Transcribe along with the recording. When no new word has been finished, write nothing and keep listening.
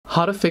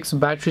How to fix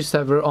battery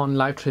saver on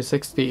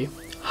Life360.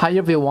 Hi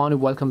everyone,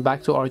 welcome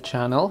back to our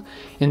channel.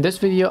 In this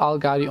video I'll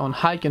guide you on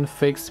how you can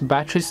fix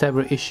battery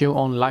saver issue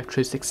on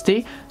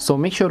Life360, so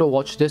make sure to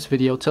watch this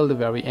video till the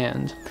very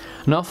end.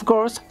 Now of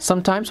course,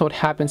 sometimes what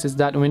happens is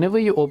that whenever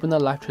you open the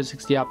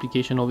Life360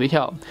 application over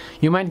here,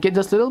 you might get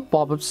this little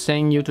pop-up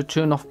saying you to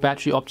turn off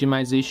battery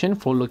optimization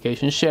for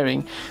location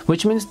sharing,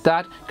 which means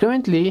that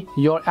currently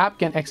your app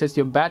can access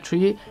your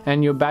battery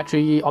and your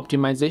battery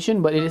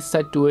optimization, but it is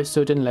set to a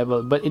certain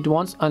level, but it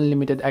wants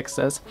unlimited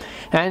access.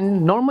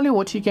 And normally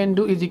what you can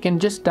do is you can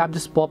just tap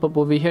this pop-up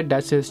over here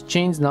that says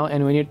change now,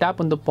 and when you tap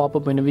on the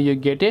pop-up whenever you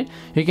get it,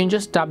 you can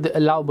just tap the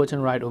allow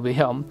button right over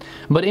here.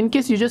 But in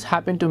case you just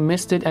happen to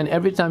miss it and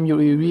every time you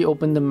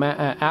reopen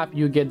the app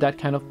you get that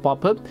kind of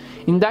pop-up,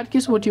 in that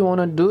case what you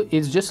want to do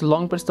is just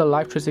long press the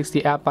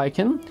Life360 app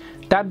icon,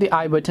 tap the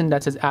I button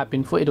that says app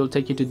info. It will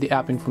take you to the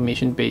app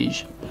information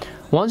page.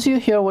 Once you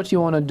hear, what you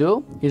want to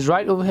do is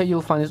right over here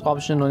you'll find this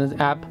option known as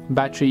app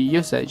battery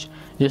usage.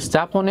 Just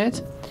tap on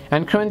it,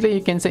 and currently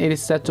you can say it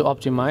is set to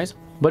optimize.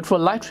 But for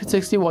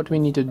Life360, what we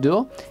need to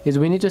do is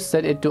we need to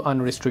set it to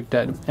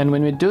unrestricted, and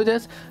when we do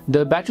this,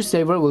 the battery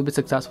saver will be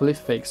successfully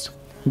fixed.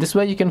 This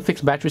way you can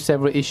fix battery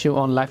saver issue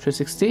on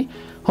Life360.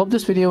 Hope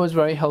this video was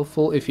very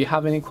helpful. If you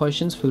have any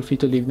questions, feel free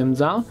to leave them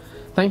down.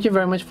 Thank you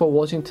very much for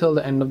watching till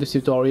the end of this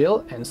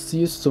tutorial, and see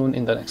you soon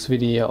in the next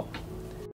video.